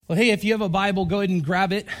Well, hey, if you have a Bible, go ahead and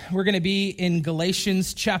grab it. We're going to be in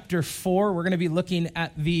Galatians chapter 4. We're going to be looking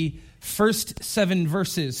at the first 7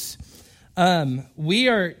 verses. We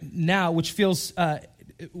are now, which feels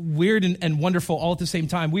weird and wonderful all at the same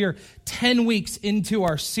time, we are 10 weeks into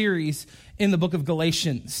our series in the book of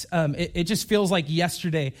Galatians. It just feels like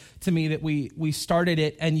yesterday to me that we started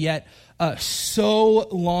it, and yet so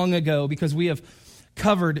long ago, because we have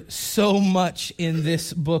covered so much in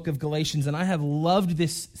this book of Galatians, and I have loved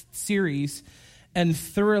this series and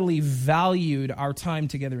thoroughly valued our time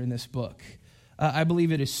together in this book. I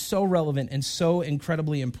believe it is so relevant and so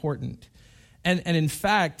incredibly important. And in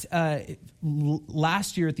fact,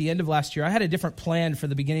 last year, at the end of last year, I had a different plan for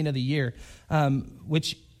the beginning of the year,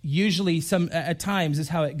 which usually at times is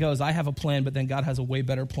how it goes. I have a plan, but then God has a way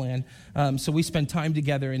better plan. So we spend time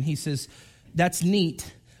together, and he says, that's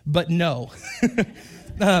neat, but no.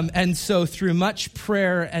 And so through much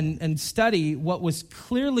prayer and study, what was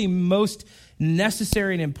clearly most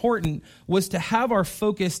necessary and important was to have our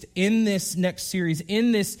focus in this next series,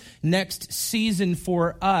 in this next season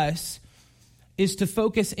for us, is to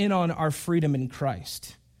focus in on our freedom in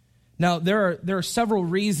Christ. Now, there are several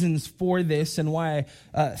reasons for this, and why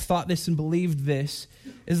I thought this and believed this,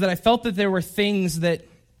 is that I felt that there were things that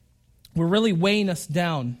were really weighing us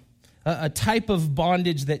down. A type of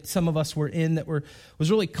bondage that some of us were in that was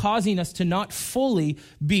really causing us to not fully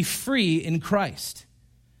be free in Christ.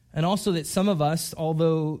 And also that some of us,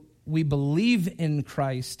 although we believe in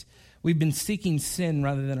Christ, we've been seeking sin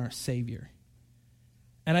rather than our Savior.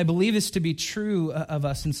 And I believe this to be true of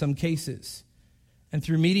us in some cases. And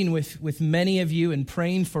through meeting with many of you and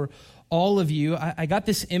praying for all of you, I got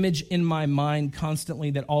this image in my mind constantly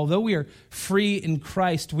that although we are free in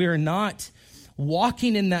Christ, we are not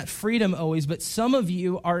walking in that freedom always, but some of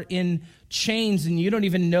you are in chains and you don't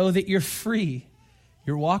even know that you're free.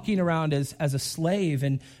 You're walking around as a slave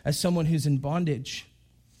and as someone who's in bondage.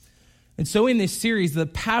 And so in this series, the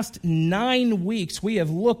past 9 weeks, we have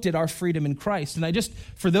looked at our freedom in Christ. And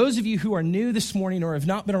for those of you who are new this morning or have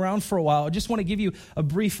not been around for a while, I just want to give you a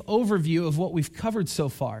brief overview of what we've covered so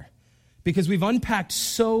far, because we've unpacked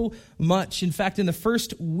so much. In fact, in the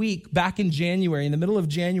first week back in January, in the middle of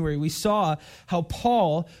January, we saw how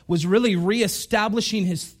Paul was really reestablishing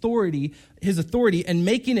his authority and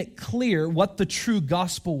making it clear what the true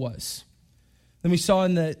gospel was. Then we saw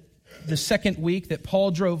in the second week that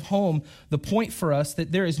Paul drove home the point for us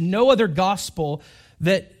that there is no other gospel,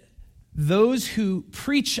 that those who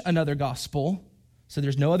preach another gospel, so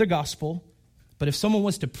there's no other gospel, but if someone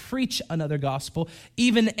was to preach another gospel,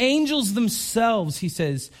 even angels themselves, he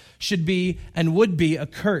says, should be and would be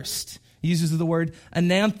accursed. He uses the word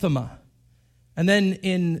anathema. And then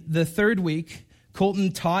in the third week,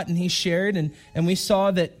 Colton taught and he shared, and we saw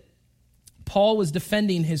that Paul was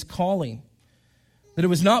defending his calling, that it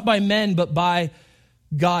was not by men, but by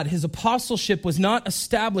God. His apostleship was not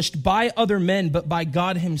established by other men, but by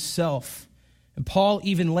God himself. And Paul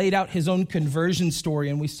even laid out his own conversion story,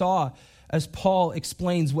 and we saw as Paul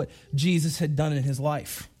explains what Jesus had done in his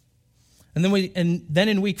life. And then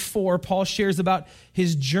in week 4, Paul shares about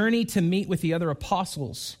his journey to meet with the other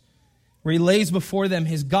apostles, where he lays before them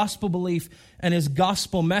his gospel belief and his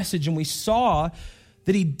gospel message. And we saw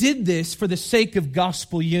that he did this for the sake of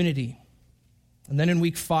gospel unity. And then in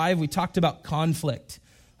week 5, we talked about conflict,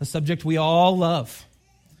 a subject we all love.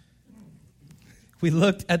 We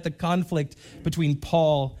looked at the conflict between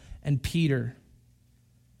Paul and Peter,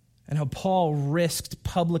 and how Paul risked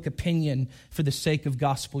public opinion for the sake of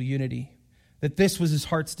gospel unity. That this was his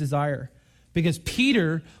heart's desire. Because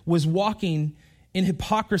Peter was walking in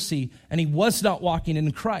hypocrisy, and he was not walking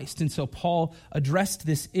in Christ. And so Paul addressed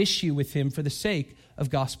this issue with him for the sake of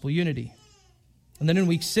gospel unity. And then in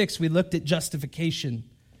week 6, we looked at justification,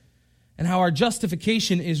 and how our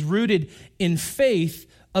justification is rooted in faith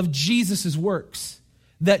of Jesus' works.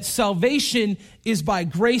 That salvation is by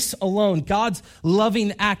grace alone, God's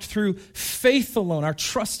loving act through faith alone, our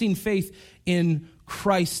trusting faith in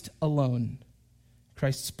Christ alone,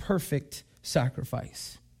 Christ's perfect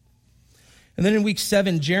sacrifice. And then in week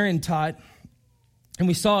 7, Jaron taught, and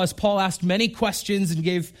we saw as Paul asked many questions and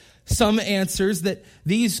gave some answers, that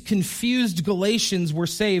these confused Galatians were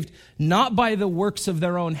saved not by the works of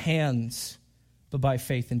their own hands, but by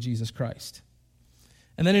faith in Jesus Christ.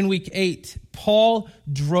 And then in week 8, Paul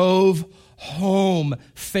drove home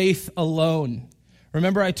faith alone.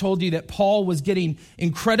 Remember, I told you that Paul was getting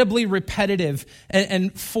incredibly repetitive.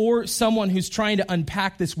 And for someone who's trying to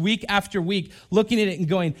unpack this week after week, looking at it and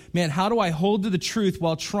going, man, how do I hold to the truth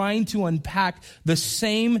while trying to unpack the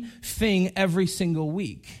same thing every single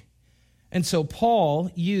week? And so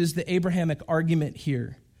Paul used the Abrahamic argument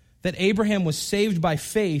here that Abraham was saved by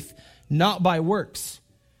faith, not by works.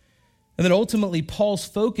 And then ultimately, Paul's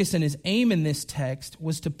focus and his aim in this text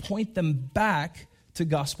was to point them back to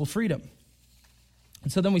gospel freedom.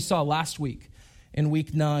 And so then we saw last week, in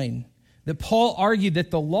week 9, that Paul argued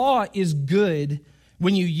that the law is good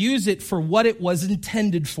when you use it for what it was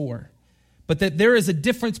intended for, but that there is a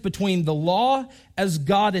difference between the law as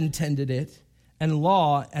God intended it and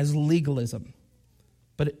law as legalism.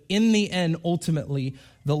 But in the end, ultimately,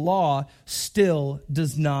 the law still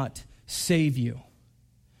does not save you.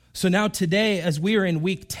 So now today, as we are in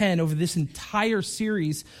week 10, over this entire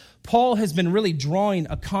series, Paul has been really drawing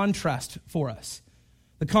a contrast for us.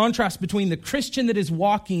 The contrast between the Christian that is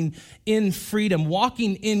walking in freedom,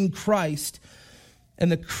 walking in Christ,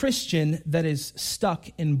 and the Christian that is stuck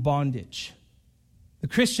in bondage. The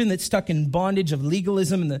Christian that's stuck in bondage of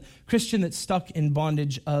legalism and the Christian that's stuck in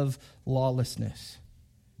bondage of lawlessness.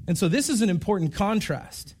 And so this is an important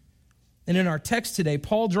contrast. And in our text today,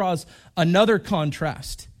 Paul draws another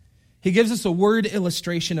contrast. He gives us a word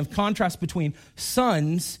illustration of contrast between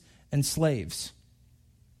sons and slaves.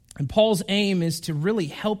 And Paul's aim is to really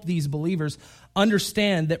help these believers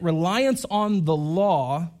understand that reliance on the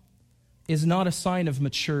law is not a sign of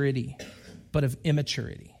maturity, but of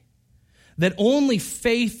immaturity. That only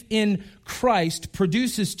faith in Christ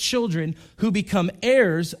produces children who become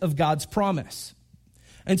heirs of God's promise.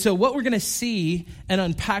 And so what we're going to see and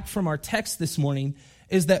unpack from our text this morning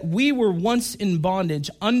is that we were once in bondage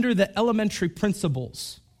under the elementary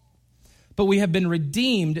principles, but we have been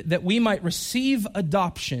redeemed that we might receive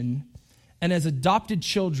adoption, and as adopted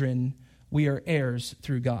children, we are heirs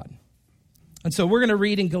through God. And so we're going to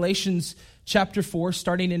read in Galatians chapter 4,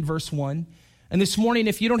 starting in verse 1. And this morning,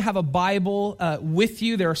 if you don't have a Bible with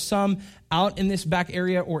you, there are some out in this back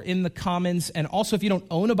area or in the commons. And also, if you don't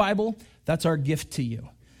own a Bible, that's our gift to you.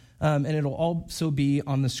 And it'll also be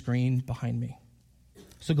on the screen behind me.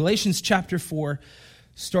 So Galatians chapter 4,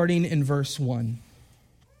 starting in verse 1.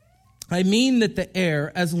 I mean that the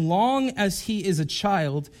heir, as long as he is a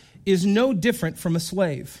child, is no different from a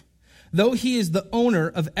slave, though he is the owner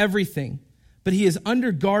of everything, but he is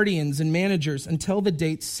under guardians and managers until the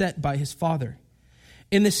date set by his father.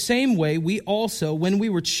 In the same way, we also, when we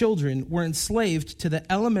were children, were enslaved to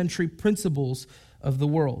the elementary principles of the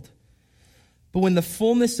world. But when the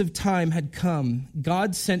fullness of time had come,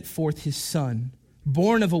 God sent forth his Son,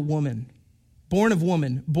 born of woman, born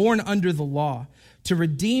under the law, to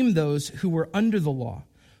redeem those who were under the law,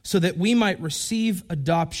 so that we might receive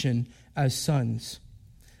adoption as sons.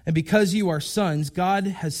 And because you are sons, God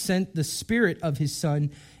has sent the Spirit of his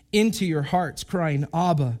Son into your hearts, crying,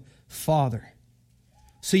 Abba, Father.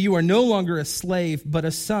 So you are no longer a slave, but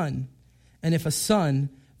a son. And if a son,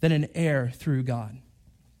 then an heir through God.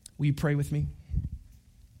 Will you pray with me?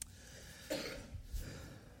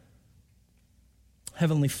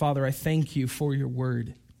 Heavenly Father, I thank you for your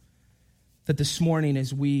word. That this morning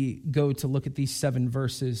as we go to look at these 7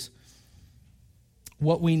 verses,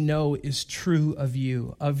 what we know is true of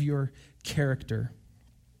you, of your character,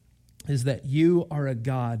 is that you are a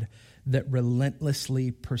God that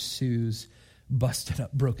relentlessly pursues busted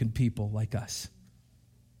up, broken people like us.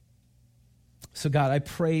 So God, I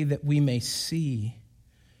pray that we may see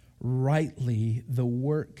rightly the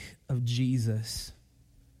work of Jesus,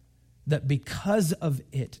 that because of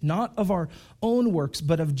it, not of our own works,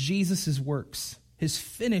 but of Jesus' works, his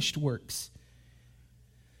finished works,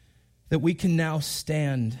 that we can now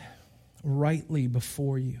stand rightly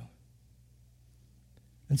before you.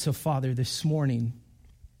 And so, Father, this morning,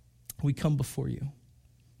 we come before you,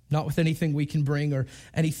 not with anything we can bring or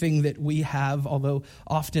anything that we have, although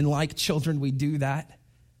often like children we do that.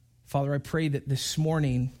 Father, I pray that this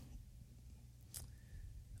morning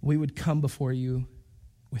we would come before you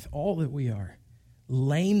with all that we are,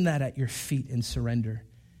 laying that at your feet in surrender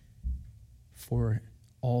for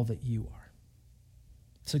all that you are.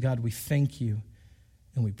 So God, we thank you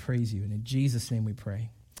and we praise you. And in Jesus' name we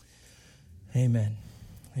pray. Amen.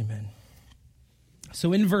 Amen.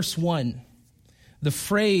 So in verse 1, the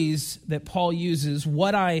phrase that Paul uses,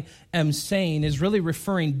 what I am saying, is really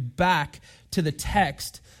referring back to the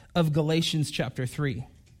text of Galatians chapter 3,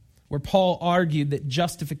 where Paul argued that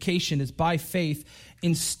justification is by faith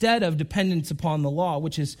instead of dependence upon the law,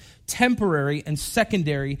 which is temporary and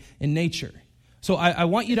secondary in nature. So I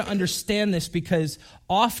want you to understand this, because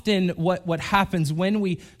often what happens when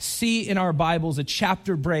we see in our Bibles a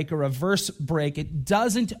chapter break or a verse break, it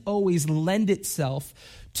doesn't always lend itself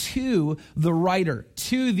to the writer,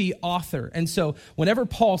 to the author. And so whenever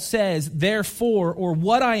Paul says, therefore, or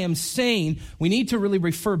what I am saying, we need to really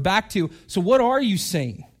refer back to, so what are you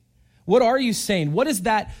saying? What are you saying? What is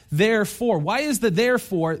that there for? Why is the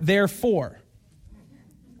therefore there for?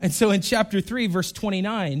 And so in chapter 3, verse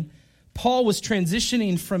 29, Paul was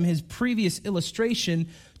transitioning from his previous illustration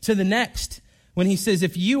to the next when he says,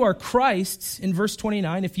 if you are Christ's, in verse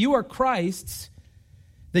 29, if you are Christ's,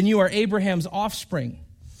 then you are Abraham's offspring,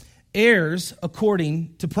 heirs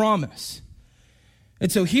according to promise.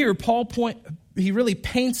 And so here, he really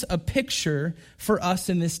paints a picture for us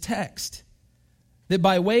in this text. That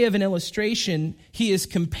by way of an illustration, he is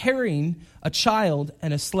comparing a child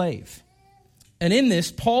and a slave. And in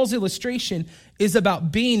this, Paul's illustration is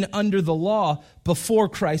about being under the law before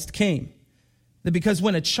Christ came. That because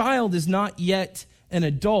when a child is not yet an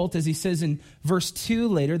adult, as he says in verse 2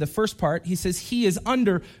 later, the first part, he says he is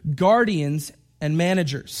under guardians and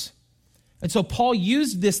managers. And so Paul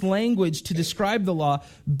used this language to describe the law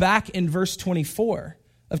back in verse 24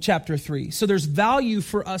 of chapter 3. So there's value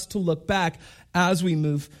for us to look back as we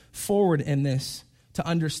move forward in this to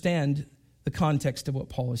understand the context of what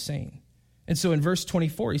Paul is saying. And so in verse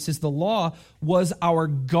 24, he says, the law was our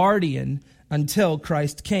guardian until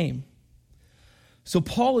Christ came. So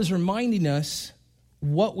Paul is reminding us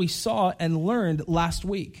what we saw and learned last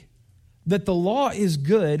week. That the law is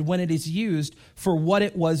good when it is used for what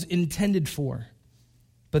it was intended for.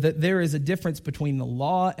 But that there is a difference between the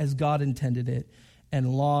law as God intended it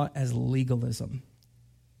and law as legalism.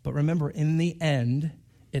 But remember, in the end,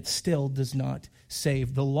 it still does not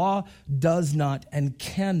save. The law does not and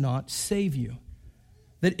cannot save you.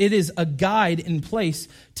 That it is a guide in place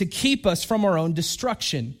to keep us from our own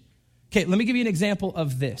destruction. Okay, let me give you an example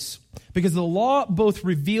of this. Because the law both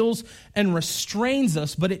reveals and restrains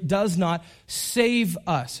us, but it does not save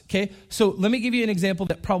us. Okay, so let me give you an example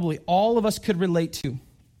that probably all of us could relate to.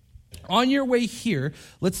 On your way here,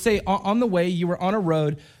 let's say on the way you were on a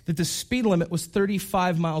road that the speed limit was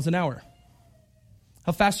 35 miles an hour.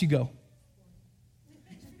 How fast you go?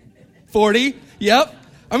 40? Yep.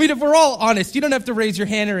 I mean, if we're all honest, you don't have to raise your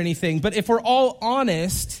hand or anything, but if we're all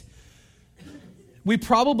honest, we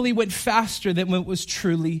probably went faster than what was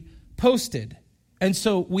truly posted. And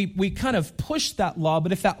so we kind of pushed that law,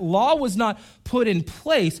 but if that law was not put in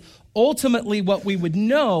place, ultimately what we would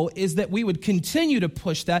know is that we would continue to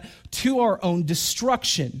push that to our own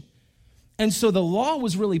destruction. And so the law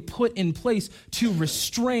was really put in place to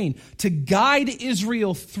restrain, to guide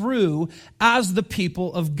Israel through as the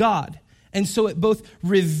people of God. And so it both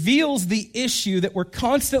reveals the issue that we're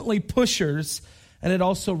constantly pushers, and it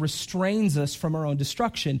also restrains us from our own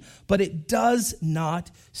destruction. But it does not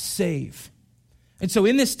save. And so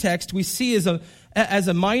in this text, we see as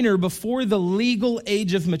a minor before the legal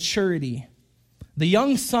age of maturity, the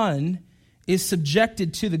young son is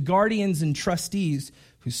subjected to the guardians and trustees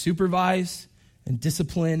who supervise and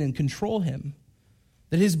discipline and control him.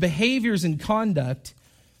 That his behaviors and conduct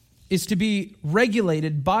is to be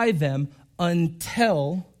regulated by them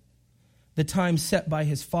until the time set by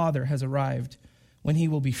his father has arrived, when he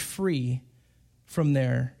will be free from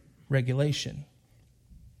their regulation.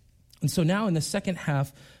 And so now in the second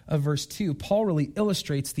half of verse 2, Paul really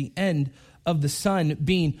illustrates the end of the son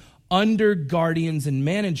being under guardians and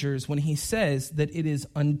managers when he says that it is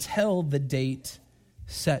until the date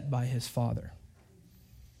set by his father.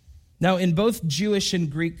 Now, in both Jewish and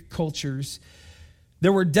Greek cultures,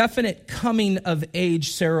 there were definite coming of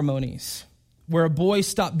age ceremonies where a boy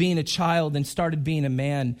stopped being a child and started being a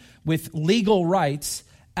man with legal rights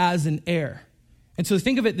as an heir. And so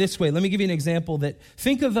think of it this way. Let me give you an example.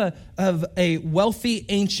 Think of a wealthy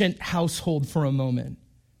ancient household for a moment,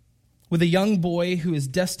 with a young boy who is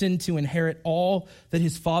destined to inherit all that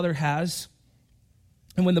his father has.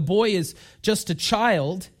 And when the boy is just a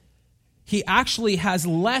child, he actually has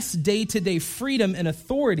less day-to-day freedom and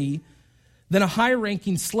authority than a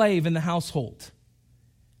high-ranking slave in the household.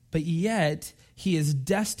 But yet, he is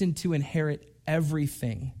destined to inherit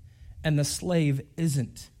everything, and the slave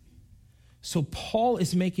isn't. So Paul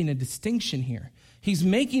is making a distinction here. He's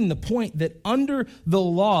making the point that under the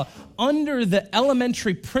law, under the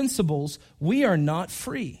elementary principles, we are not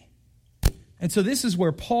free. And so this is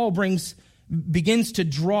where Paul begins to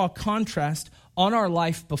draw contrast on our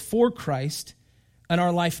life before Christ and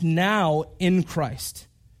our life now in Christ.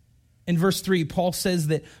 In verse 3, Paul says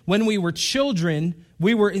that when we were children,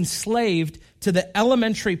 we were enslaved to the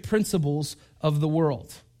elementary principles of the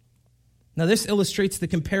world. Now, this illustrates the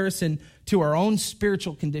comparison to our own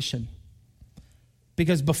spiritual condition.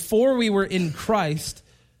 Because before we were in Christ,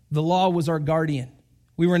 the law was our guardian.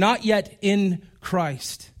 We were not yet in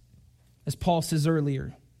Christ, as Paul says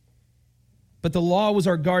earlier. But the law was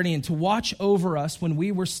our guardian to watch over us when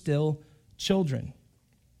we were still children.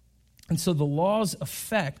 And so the law's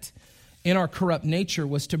effect in our corrupt nature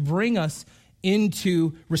was to bring us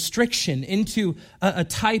into restriction, into a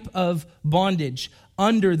type of bondage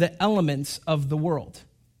under the elements of the world.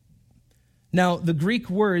 Now, the Greek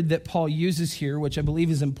word that Paul uses here, which I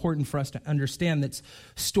believe is important for us to understand, that's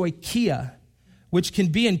stoicheia, which can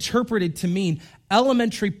be interpreted to mean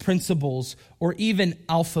elementary principles or even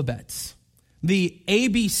alphabets, the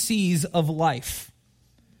ABCs of life.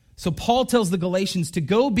 So Paul tells the Galatians to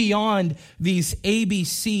go beyond these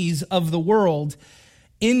ABCs of the world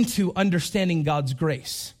into understanding God's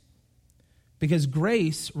grace. Because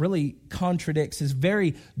grace really contradicts, is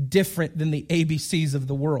very different than the ABCs of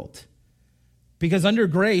the world. Because under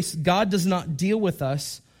grace, God does not deal with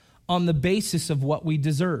us on the basis of what we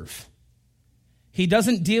deserve. He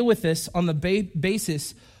doesn't deal with us on the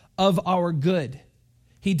basis of our good.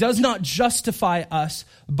 He does not justify us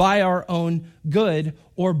by our own good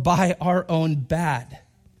or by our own bad.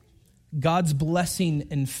 God's blessing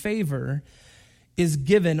and favor is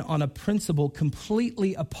given on a principle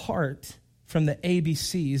completely apart from the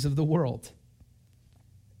ABCs of the world.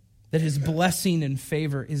 That his blessing and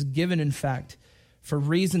favor is given, in fact, for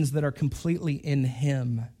reasons that are completely in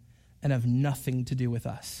him and have nothing to do with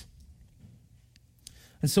us.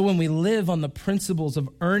 And so when we live on the principles of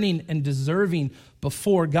earning and deserving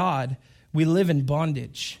before God, we live in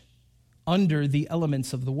bondage under the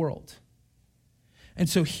elements of the world. And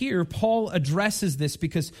so here, Paul addresses this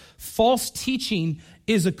because false teaching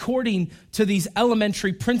is according to these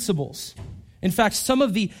elementary principles. In fact, some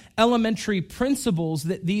of the elementary principles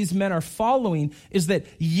that these men are following is that,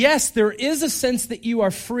 yes, there is a sense that you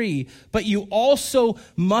are free, but you also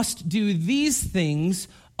must do these things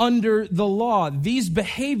under the law. These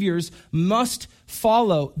behaviors must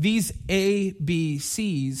follow. These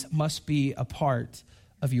ABCs must be a part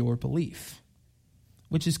of your belief,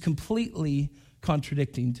 which is completely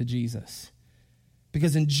contradicting to Jesus.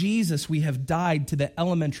 Because in Jesus, we have died to the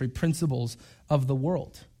elementary principles of the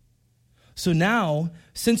world. So now,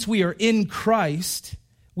 since we are in Christ,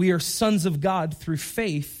 we are sons of God through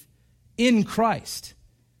faith in Christ,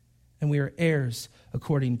 and we are heirs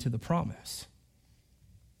according to the promise.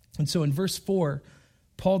 And so in verse 4,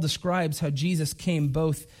 Paul describes how Jesus came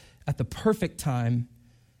both at the perfect time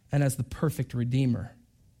and as the perfect Redeemer,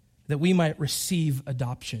 that we might receive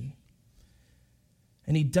adoption.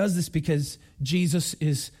 And he does this because Jesus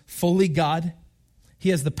is fully God. He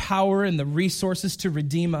has the power and the resources to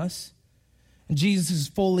redeem us. And Jesus is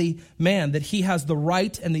fully man, that he has the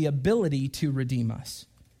right and the ability to redeem us.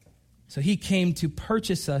 So he came to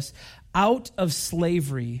purchase us out of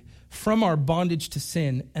slavery from our bondage to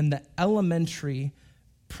sin and the elementary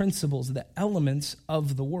principles, the elements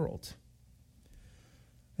of the world.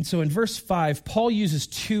 And so in verse 5, Paul uses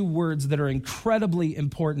two words that are incredibly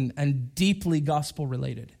important and deeply gospel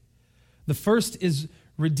related. The first is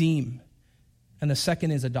redeem, and the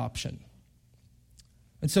second is adoption.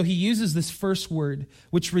 And so he uses this first word,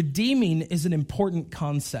 which redeeming is an important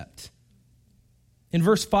concept. In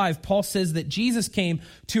verse 5, Paul says that Jesus came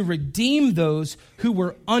to redeem those who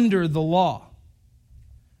were under the law.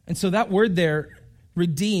 And so that word there,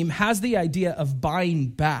 redeem, has the idea of buying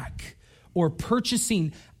back or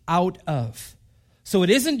purchasing out of. So it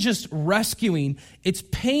isn't just rescuing, it's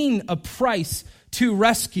paying a price to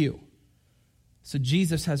rescue. So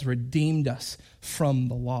Jesus has redeemed us from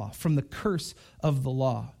the law, from the curse of the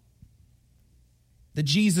law. That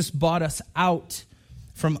Jesus bought us out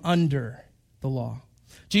from under the law.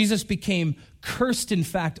 Jesus became cursed, in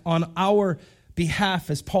fact, on our behalf,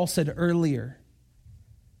 as Paul said earlier.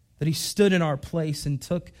 That he stood in our place and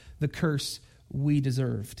took the curse we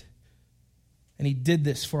deserved. And he did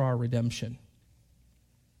this for our redemption.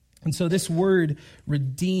 And so this word,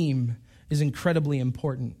 redeem, is incredibly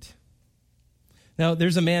important. Now,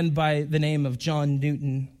 there's a man by the name of John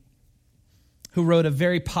Newton who wrote a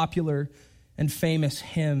very popular and famous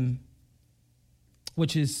hymn,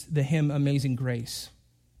 which is the hymn Amazing Grace.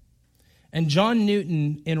 And John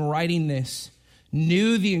Newton, in writing this,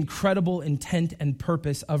 knew the incredible intent and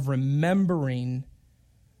purpose of remembering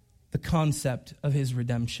the concept of his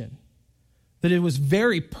redemption. That it was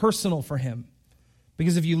very personal for him.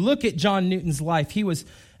 Because if you look at John Newton's life, he was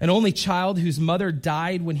an only child whose mother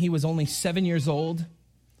died when he was only 7 years old.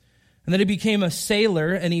 And then he became a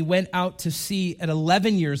sailor, and he went out to sea at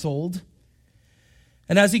 11 years old.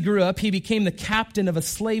 And as he grew up, he became the captain of a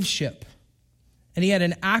slave ship. And he had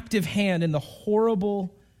an active hand in the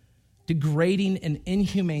horrible, degrading, and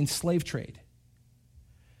inhumane slave trade.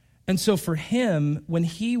 And so for him, when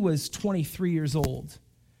he was 23 years old,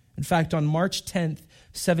 in fact, on March 10th,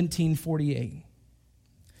 1748,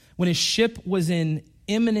 when his ship was in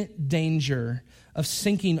imminent danger of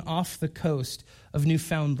sinking off the coast of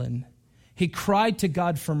Newfoundland, He cried to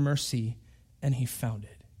God for mercy, and he found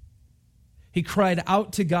it. He cried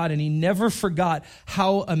out to God, and he never forgot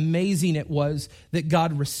how amazing it was that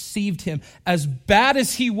God received him. As bad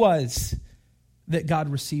as he was, that God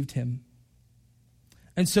received him.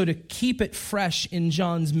 And so to keep it fresh in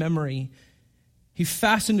John's memory, he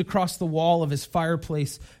fastened across the wall of his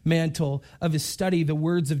fireplace mantle of his study the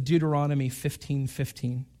words of Deuteronomy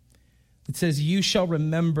 15:15. It says, "You shall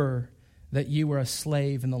remember that you were a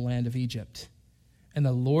slave in the land of Egypt, and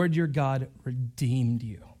the Lord your God redeemed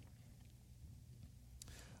you."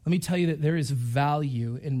 Let me tell you that there is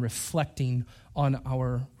value in reflecting on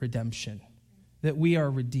our redemption, that we are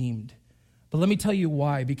redeemed. But let me tell you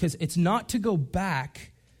why, because it's not to go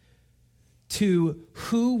back to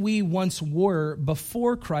who we once were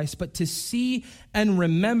before Christ, but to see and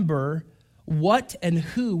remember what and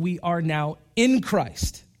who we are now in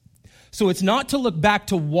Christ. So it's not to look back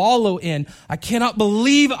to wallow in, I cannot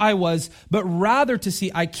believe I was, but rather to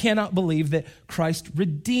see, I cannot believe that Christ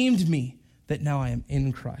redeemed me, that now I am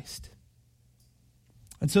in Christ.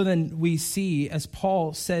 And so then we see, as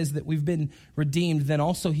Paul says that we've been redeemed, then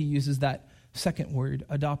also he uses that second word,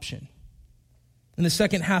 adoption. In the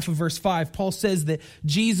second half of verse 5, Paul says that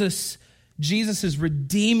Jesus'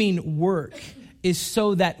 redeeming work is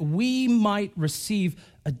so that we might receive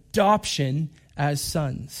adoption as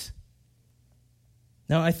sons.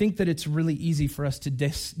 Now, I think that it's really easy for us to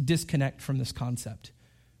disconnect from this concept.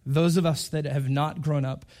 Those of us that have not grown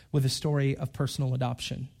up with a story of personal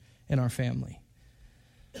adoption in our family.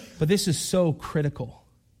 But this is so critical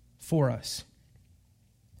for us,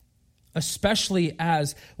 especially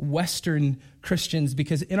as Western Christians,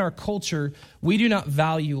 because in our culture, we do not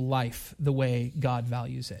value life the way God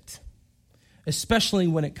values it, especially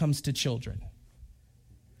when it comes to children.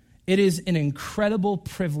 It is an incredible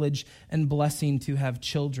privilege and blessing to have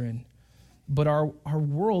children, but our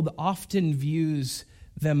world often views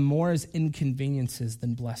them more as inconveniences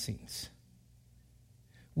than blessings.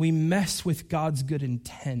 We mess with God's good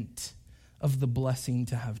intent of the blessing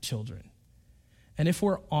to have children. And if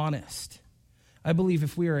we're honest, I believe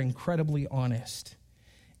if we are incredibly honest,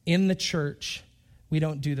 in the church, we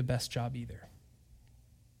don't do the best job either.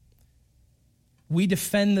 We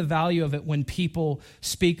defend the value of it when people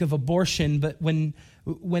speak of abortion, but when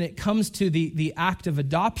it comes to the act of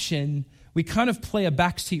adoption, we kind of play a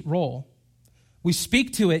backseat role. We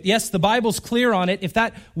speak to it. Yes, the Bible's clear on it, if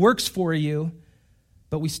that works for you,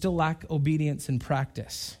 but we still lack obedience and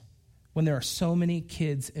practice when there are so many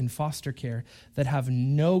kids in foster care that have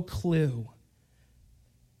no clue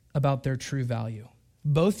about their true value,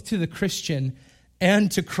 both to the Christian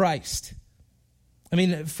and to Christ. I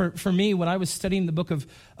mean, for me, when I was studying the book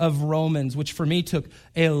of Romans, which for me took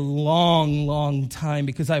a long, long time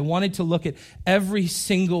because I wanted to look at every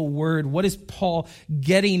single word. What is Paul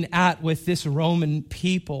getting at with this Roman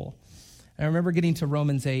people? I remember getting to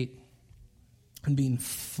Romans 8 and being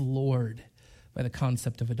floored by the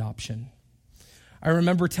concept of adoption. I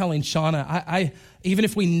remember telling Shauna, I even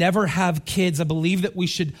if we never have kids, I believe that we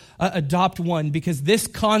should adopt one because this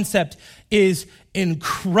concept is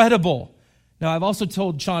incredible. Now, I've also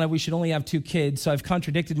told Shauna we should only have 2 kids, so I've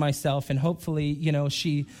contradicted myself, and hopefully,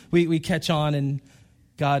 we catch on and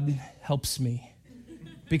God helps me.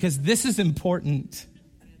 Because this is important.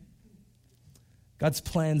 God's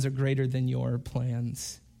plans are greater than your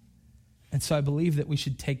plans. And so I believe that we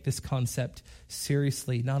should take this concept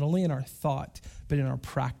seriously, not only in our thought, but in our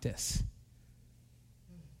practice.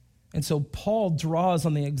 And so Paul draws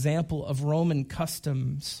on the example of Roman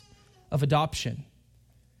customs of adoption,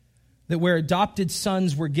 that where adopted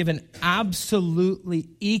sons were given absolutely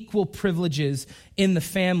equal privileges in the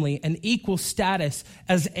family and equal status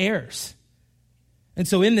as heirs. And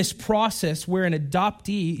so in this process where an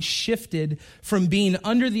adoptee shifted from being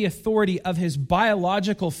under the authority of his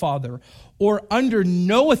biological father or under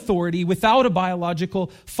no authority without a biological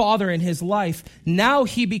father in his life, now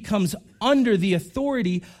he becomes under the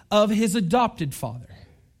authority of his adopted father.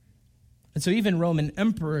 And so even Roman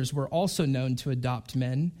emperors were also known to adopt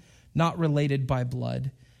men not related by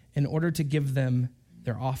blood, in order to give them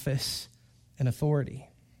their office and authority.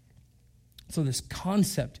 So this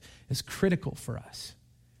concept is critical for us.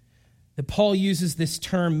 That Paul uses this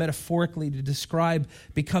term metaphorically to describe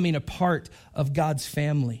becoming a part of God's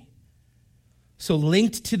family. So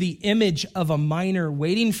linked to the image of a minor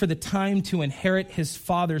waiting for the time to inherit his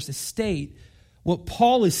father's estate, what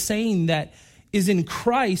Paul is saying that is in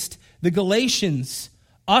Christ, the Galatians,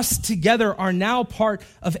 us together are now part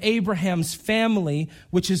of Abraham's family,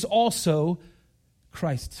 which is also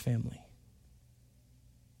Christ's family.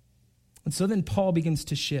 And so then Paul begins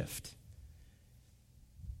to shift.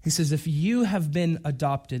 He says, if you have been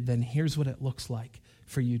adopted, then here's what it looks like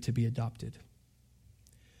for you to be adopted.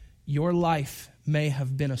 Your life may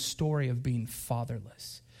have been a story of being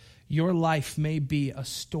fatherless. Your life may be a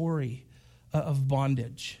story of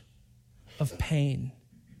bondage, of pain.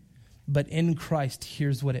 But in Christ,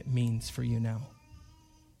 here's what it means for you now.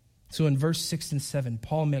 So in verse 6 and 7,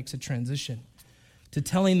 Paul makes a transition to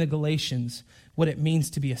telling the Galatians what it means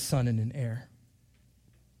to be a son and an heir.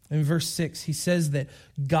 In verse 6, he says that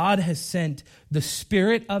God has sent the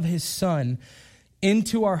Spirit of his Son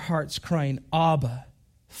into our hearts, crying, Abba,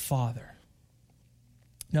 Father.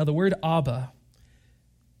 Now the word Abba,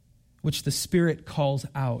 which the Spirit calls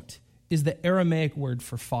out, is the Aramaic word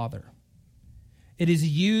for father. It is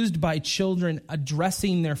used by children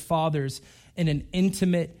addressing their fathers in an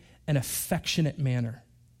intimate and affectionate manner.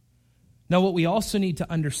 Now, what we also need to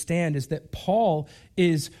understand is that Paul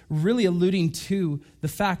is really alluding to the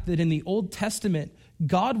fact that in the Old Testament,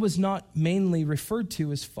 God was not mainly referred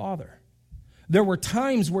to as Father. There were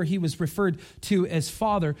times where he was referred to as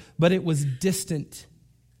Father, but it was distant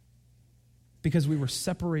because we were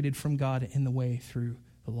separated from God in the way through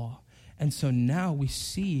the law. And so now we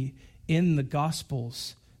see in the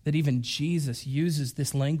Gospels that even Jesus uses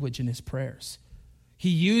this language in his prayers. He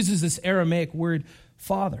uses this Aramaic word,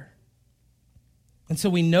 Father. And so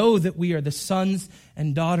we know that we are the sons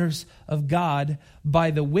and daughters of God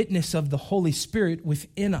by the witness of the Holy Spirit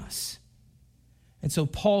within us. And so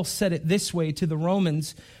Paul said it this way to the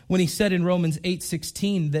Romans when he said in Romans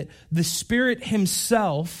 8:16 that the Spirit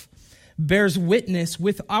himself bears witness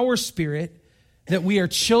with our spirit that we are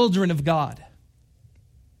children of God.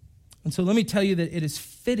 And so let me tell you that it is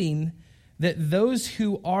fitting that those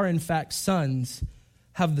who are in fact sons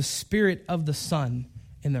have the Spirit of the Son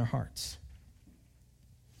in their hearts.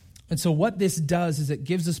 And so what this does is it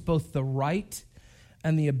gives us both the right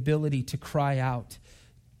and the ability to cry out,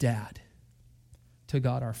 Dad, to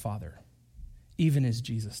God our Father, even as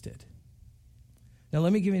Jesus did. Now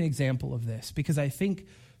let me give you an example of this, because I think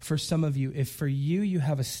for some of you, if for you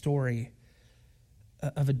have a story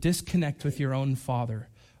of a disconnect with your own father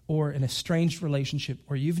or an estranged relationship,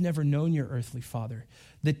 or you've never known your earthly father,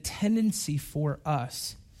 the tendency for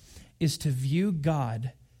us is to view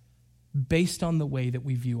God based on the way that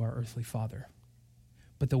we view our earthly father.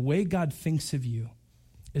 But the way God thinks of you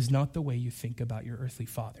is not the way you think about your earthly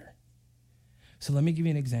father. So let me give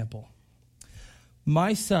you an example.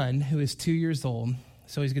 My son, who is 2 years old,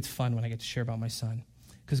 so it always gets fun when I get to share about my son,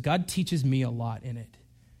 because God teaches me a lot in it,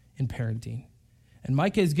 in parenting. And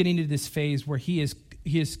Micah is getting to this phase where he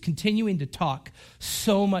is continuing to talk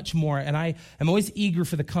so much more. And I am always eager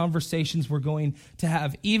for the conversations we're going to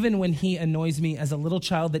have, even when he annoys me as a little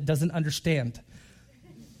child that doesn't understand.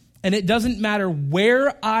 And it doesn't matter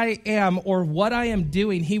where I am or what I am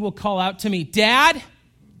doing, he will call out to me, Dad,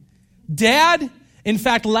 Dad. In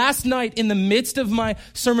fact, last night, in the midst of my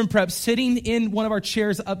sermon prep, sitting in one of our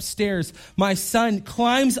chairs upstairs, my son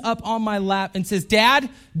climbs up on my lap and says, Dad,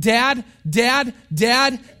 Dad, Dad,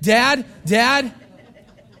 Dad, Dad, Dad.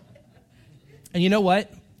 And you know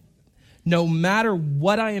what? No matter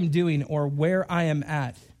what I am doing or where I am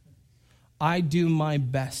at, I do my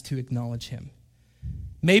best to acknowledge him.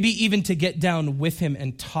 Maybe even to get down with him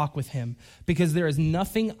and talk with him, because there is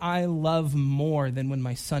nothing I love more than when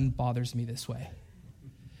my son bothers me this way.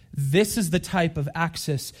 This is the type of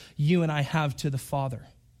access you and I have to the Father.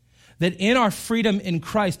 That in our freedom in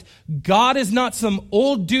Christ, God is not some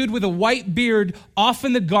old dude with a white beard off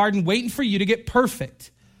in the garden waiting for you to get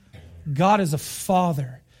perfect. God is a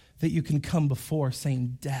Father that you can come before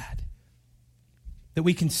saying, Dad. That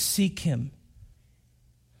we can seek him.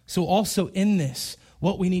 So also in this,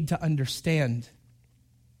 what we need to understand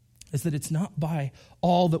is that it's not by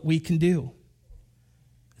all that we can do.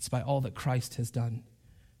 It's by all that Christ has done.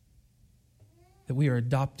 That we are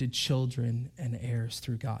adopted children and heirs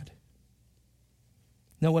through God.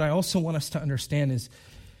 Now, what I also want us to understand is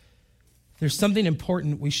there's something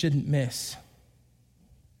important we shouldn't miss.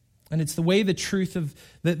 And it's the way the truth of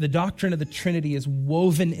the doctrine of the Trinity is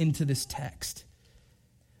woven into this text.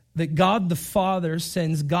 That God the Father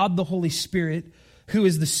sends God the Holy Spirit, who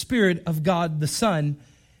is the Spirit of God the Son,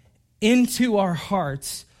 into our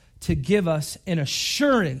hearts to give us an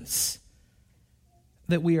assurance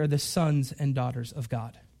that we are the sons and daughters of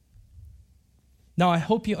God. Now, I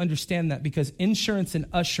hope you understand that, because insurance and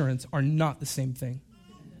assurance are not the same thing.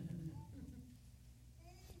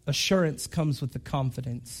 Assurance comes with the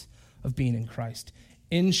confidence of being in Christ.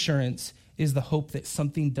 Insurance is the hope that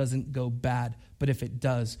something doesn't go bad, but if it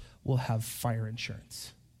does, we'll have fire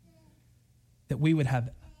insurance. That we would have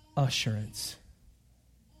assurance.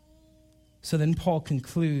 So then Paul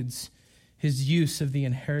concludes his use of the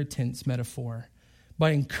inheritance metaphor by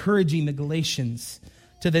encouraging the Galatians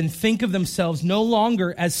to then think of themselves no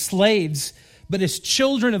longer as slaves, but as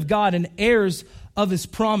children of God and heirs of his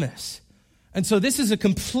promise. And so this is a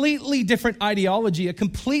completely different ideology, a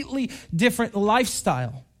completely different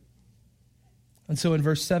lifestyle. And so in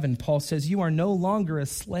verse 7, Paul says, you are no longer a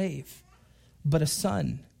slave, but a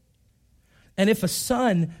son. And if a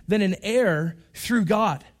son, then an heir through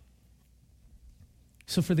God.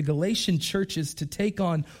 So for the Galatian churches to take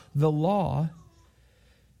on the law,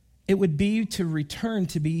 it would be to return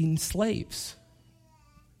to being slaves.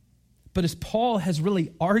 But as Paul has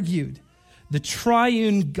really argued, the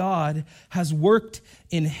triune God has worked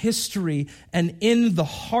in history and in the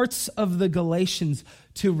hearts of the Galatians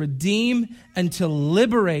to redeem and to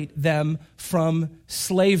liberate them from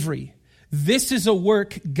slavery. This is a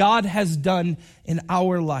work God has done in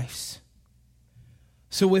our lives.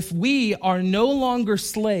 So if we are no longer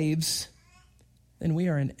slaves, then we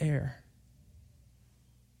are an heir.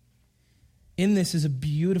 In this is a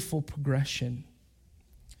beautiful progression.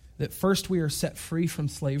 That first we are set free from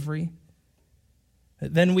slavery.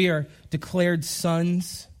 That then we are declared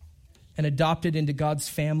sons and adopted into God's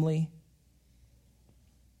family.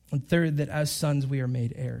 And third, that as sons we are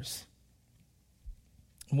made heirs.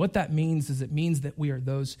 And what that means is it means that we are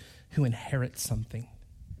those who inherit something.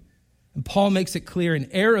 And Paul makes it clear, an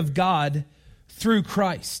heir of God through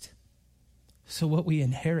Christ. So what we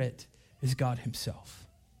inherit is God himself.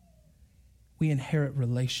 We inherit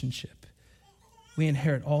relationship. We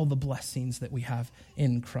inherit all the blessings that we have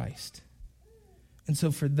in Christ. And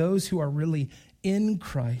so for those who are really in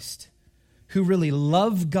Christ, who really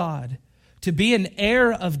love God, to be an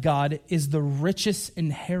heir of God is the richest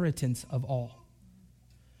inheritance of all.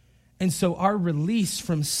 And so our release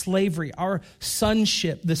from slavery, our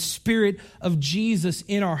sonship, the Spirit of Jesus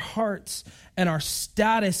in our hearts, and our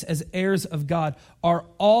status as heirs of God are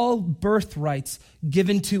all birthrights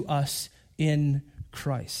given to us in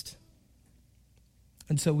Christ.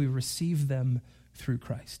 And so we receive them through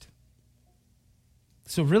Christ.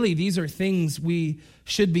 So really, these are things we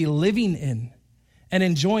should be living in and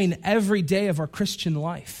enjoying every day of our Christian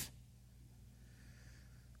life.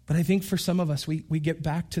 But I think for some of us, we get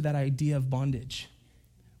back to that idea of bondage.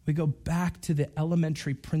 We go back to the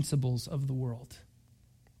elementary principles of the world.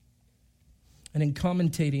 And in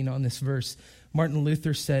commentating on this verse, Martin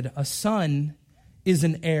Luther said, a son is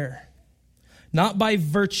an heir, not by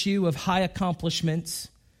virtue of high accomplishments,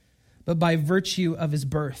 but by virtue of his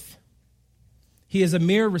birth. He is a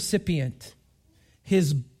mere recipient.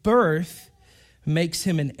 His birth makes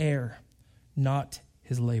him an heir, not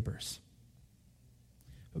his labors.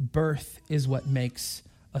 Birth is what makes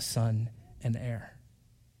a son an heir.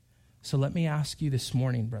 So let me ask you this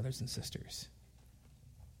morning, brothers and sisters,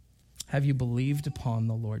 have you believed upon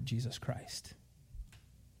the Lord Jesus Christ?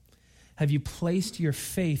 Have you placed your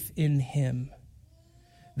faith in him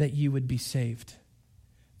that you would be saved,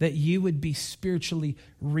 that you would be spiritually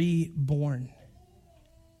reborn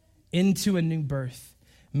into a new birth,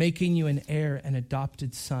 making you an heir, an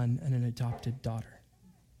adopted son, and an adopted daughter?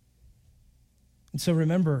 And so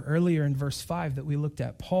remember earlier in verse 5 that we looked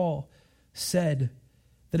at, Paul said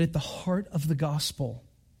that at the heart of the gospel,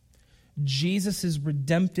 Jesus'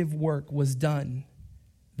 redemptive work was done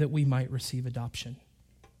that we might receive adoption.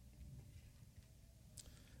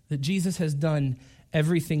 That Jesus has done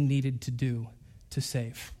everything needed to do to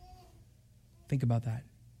save. Think about that.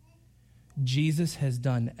 Jesus has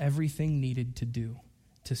done everything needed to do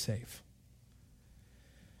to save.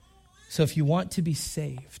 So if you want to be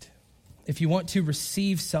saved, if you want to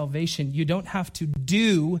receive salvation, you don't have to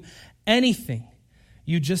do anything.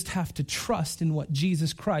 You just have to trust in what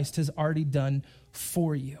Jesus Christ has already done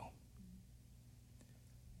for you.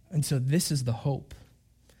 And so this is the hope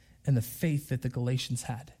and the faith that the Galatians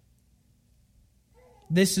had.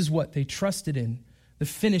 This is what they trusted in, the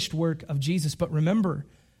finished work of Jesus. But remember,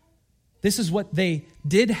 this is what they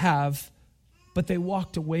did have, but they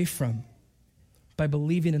walked away from by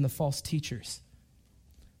believing in the false teachers.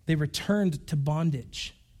 They returned to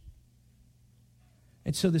bondage.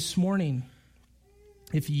 And so this morning,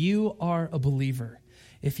 if you are a believer,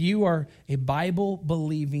 if you are a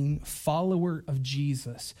Bible-believing follower of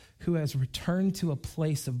Jesus who has returned to a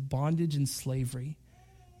place of bondage and slavery,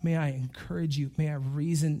 may I encourage you, may I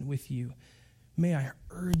reason with you, may I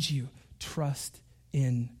urge you, trust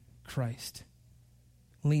in Christ.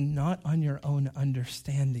 Lean not on your own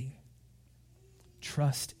understanding.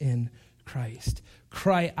 Trust in Christ.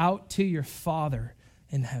 Cry out to your Father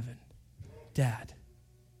in heaven. Dad.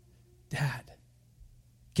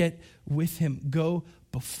 Get with him. Go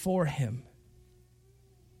before him.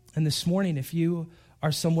 And this morning, if you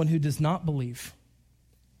are someone who does not believe,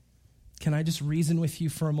 can I just reason with you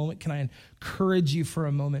for a moment? Can I encourage you for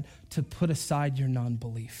a moment to put aside your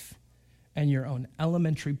non-belief and your own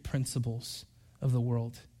elementary principles of the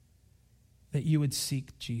world, that you would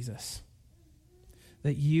seek Jesus,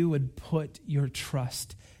 that you would put your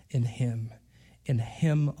trust in him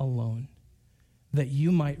alone, that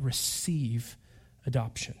you might receive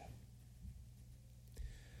adoption.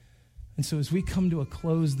 And so as we come to a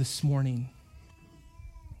close this morning,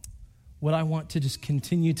 what I want to just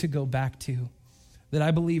continue to go back to, that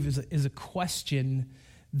I believe is a question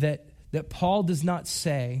that Paul does not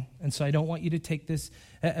say, and so I don't want you to take this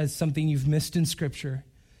as something you've missed in Scripture,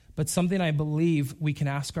 but something I believe we can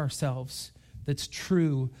ask ourselves that's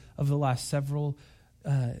true of the last several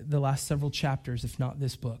chapters, if not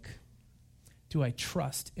this book. Do I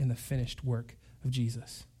trust in the finished work of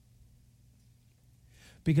Jesus?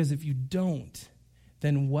 Because if you don't,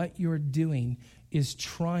 then what you're doing is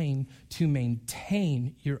trying to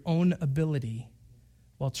maintain your own ability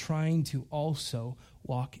while trying to also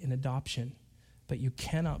walk in adoption. But you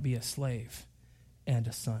cannot be a slave and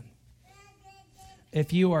a son.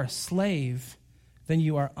 If you are a slave, then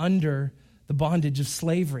you are under the bondage of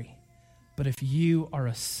slavery. But if you are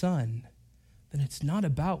a son, then it's not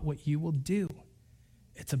about what you will do.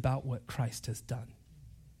 It's about what Christ has done.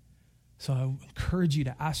 So I encourage you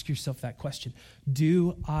to ask yourself that question.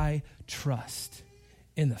 Do I trust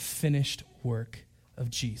in the finished work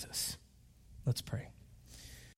of Jesus? Let's pray.